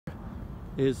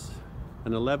is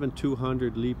an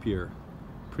 11200 leap year.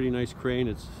 Pretty nice crane.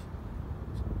 It's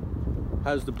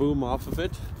has the boom off of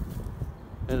it.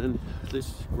 And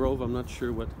this Grove, I'm not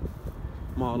sure what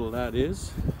model that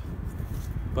is,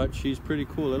 but she's pretty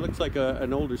cool. It looks like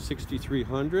an older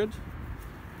 6300.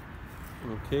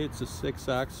 Okay, it's a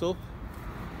 6-axle.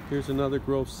 Here's another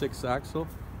Grove 6-axle.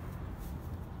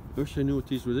 Wish I knew what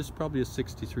these were. This is probably a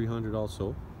 6300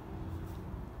 also.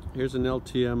 Here's an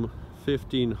LTM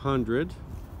 1500.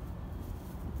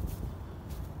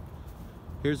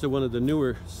 Here's one of the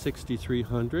newer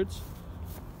 6300s.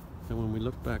 And when we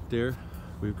look back there,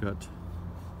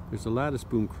 there's a lattice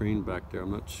boom crane back there.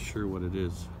 I'm not sure what it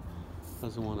is.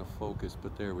 Doesn't want to focus,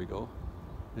 but there we go.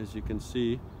 As you can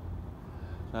see,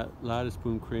 that lattice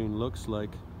boom crane looks like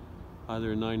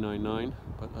either a 999,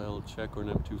 but I'll check, or an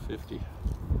M250.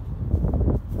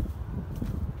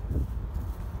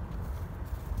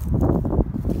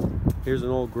 Here's an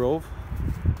old Grove,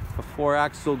 a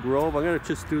 4-axle Grove. I'm gonna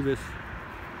just do this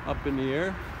up in the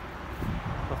air.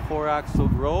 A 4-axle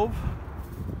Grove.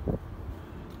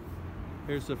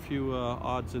 Here's a few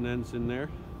odds and ends in there.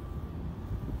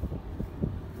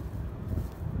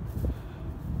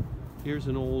 Here's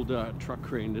an old truck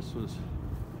crane. This was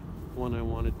one I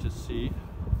wanted to see.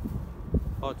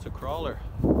 Oh, it's a crawler.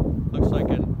 Looks like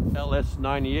an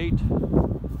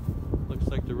LS98. Looks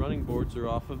like the running boards are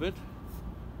off of it,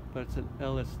 but it's an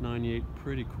LS98.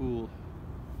 Pretty cool.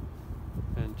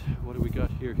 And what do we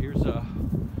got here? Here's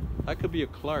that could be a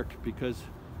Clark, because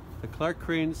the Clark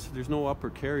cranes, there's no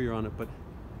upper carrier on it, but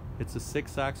it's a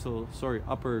 6-axle, sorry,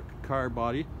 upper car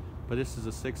body, but this is a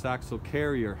 6-axle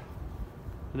carrier.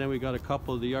 And then we got a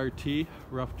couple of the RT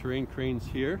rough terrain cranes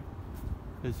here.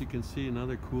 As you can see,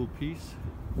 another cool piece.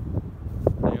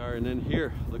 They are. And then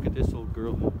here, look at this old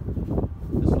girl.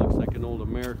 This looks like an old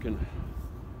American.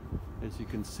 As you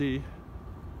can see,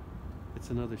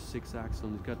 it's another 6-axle,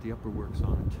 and it's got the upper works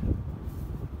on it.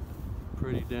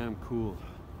 Pretty damn cool,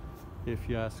 if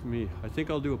you ask me. I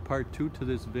think I'll do a part 2 to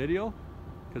this video,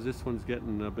 because this one's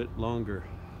getting a bit longer.